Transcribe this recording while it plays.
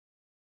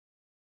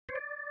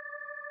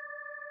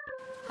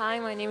Hi,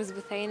 my name is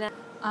Bothayna.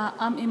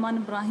 I'm Eman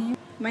Ibrahim.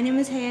 My name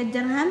is Haya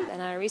Al-Derham.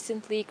 And I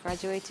recently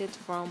graduated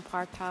from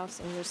Park House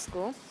in your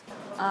school.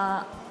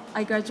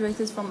 I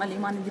graduated from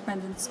Al-Iman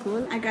Independent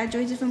School. I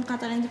graduated from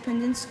Qatar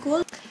Independent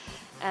School.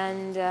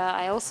 And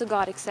I also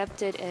got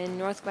accepted in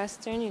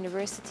Northwestern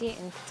University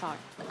in Qatar.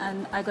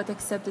 And I got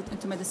accepted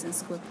into medicine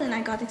school. And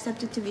I got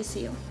accepted to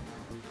VCU.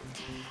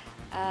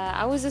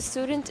 I was a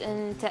student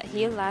in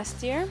Ta2heel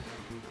last year,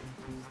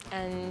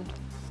 and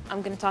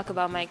I'm going to talk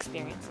about my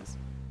experiences.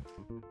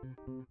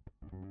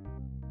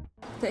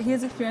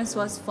 Ta2heel's experience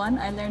was fun.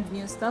 I learned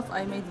new stuff.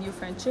 I made new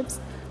friendships.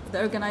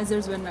 The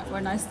organizers were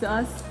nice to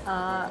us.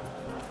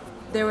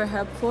 They were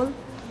helpful.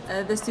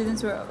 The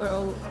students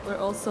were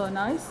also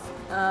nice.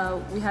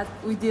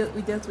 We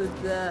dealt with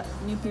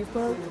new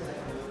people,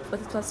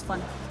 but it was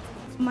fun.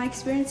 My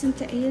experience in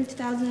Ta2heel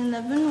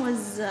 2011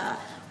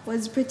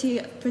 was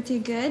pretty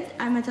good.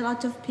 I met a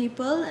lot of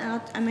people.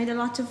 I made a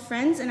lot of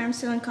friends, and I'm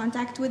still in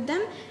contact with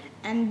them.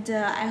 And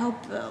I hope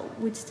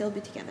we'd still be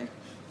together.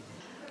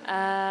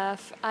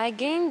 I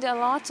gained a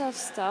lot of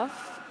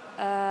stuff.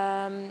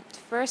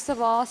 First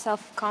of all,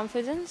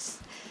 self-confidence.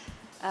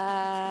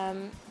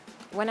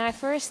 When I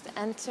first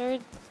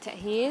entered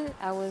Ta2heel,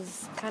 I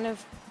was kind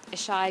of a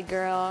shy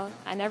girl.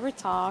 I never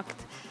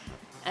talked,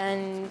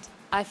 and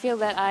I feel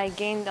that I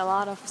gained a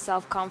lot of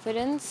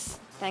self-confidence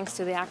thanks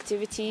to the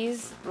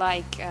activities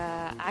like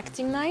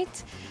acting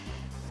night,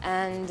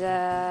 and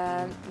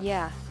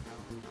yeah.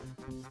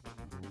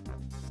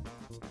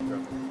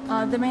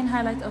 The main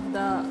highlight of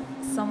the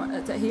summer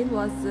at Ta2heel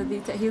was the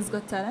Ta2heel's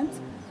Got Talent.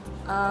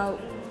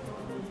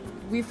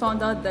 We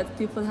found out that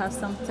people have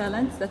some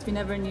talents that we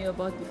never knew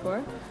about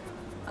before.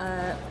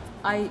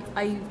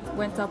 I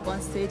went up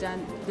on stage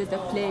and did a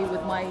play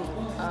with my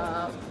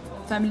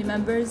family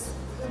members.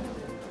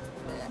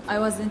 I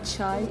wasn't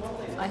shy.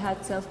 I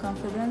had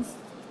self-confidence,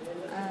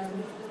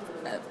 and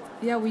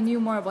yeah, we knew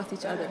more about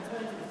each other.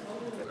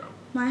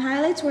 My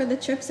highlights were the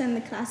trips and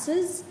the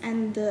classes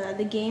and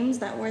the games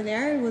that were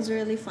there. It was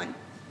really fun.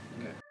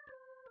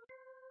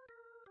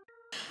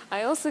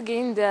 I also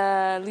gained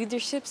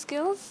leadership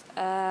skills,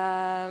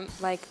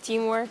 like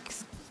teamwork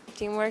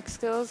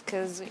skills,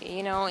 because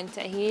in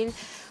Ta2heel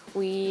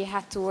we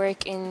had to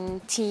work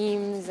in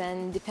teams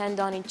and depend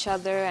on each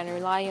other and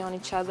rely on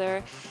each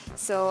other.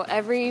 So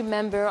every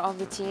member of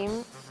the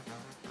team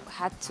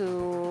had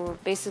to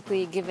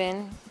basically give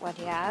in what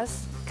he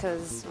has,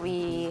 because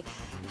we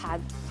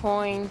had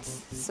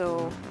points.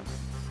 So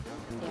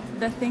yeah.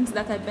 The things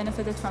that I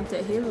benefited from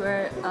Ta2heel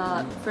were,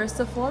 first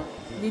of all,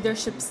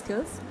 leadership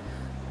skills.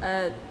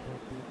 It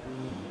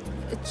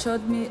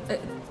showed me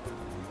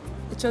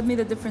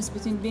the difference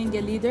between being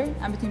a leader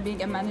and between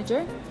being a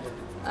manager.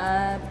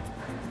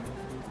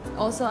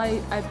 Also,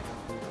 I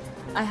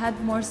had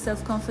more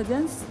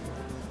self-confidence.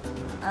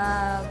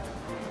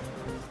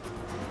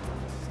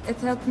 It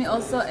helped me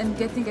also in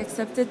getting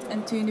accepted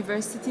into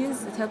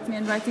universities. It helped me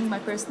in writing my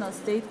personal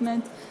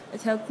statement.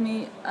 It helped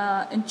me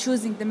in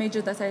choosing the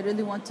major that I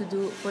really want to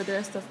do for the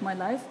rest of my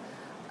life.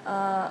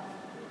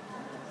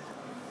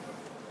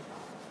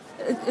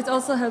 It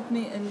also helped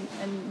me in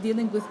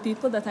dealing with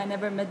people that I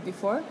never met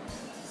before.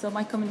 So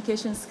my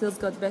communication skills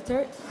got better.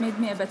 It made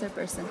me a better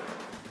person.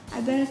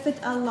 I benefit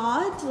a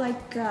lot.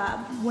 Like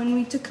when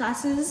we took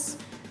classes,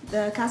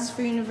 the classes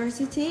for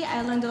university,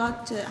 I learned a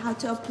lot how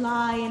to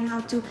apply and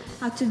how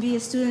to be a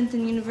student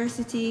in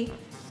university,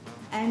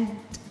 and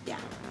yeah.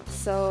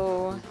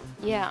 So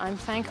yeah, I'm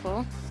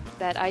thankful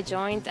that I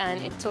joined,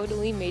 and it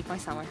totally made my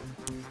summer.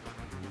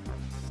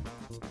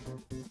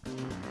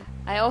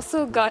 I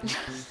also got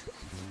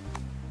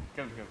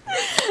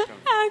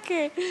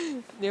okay.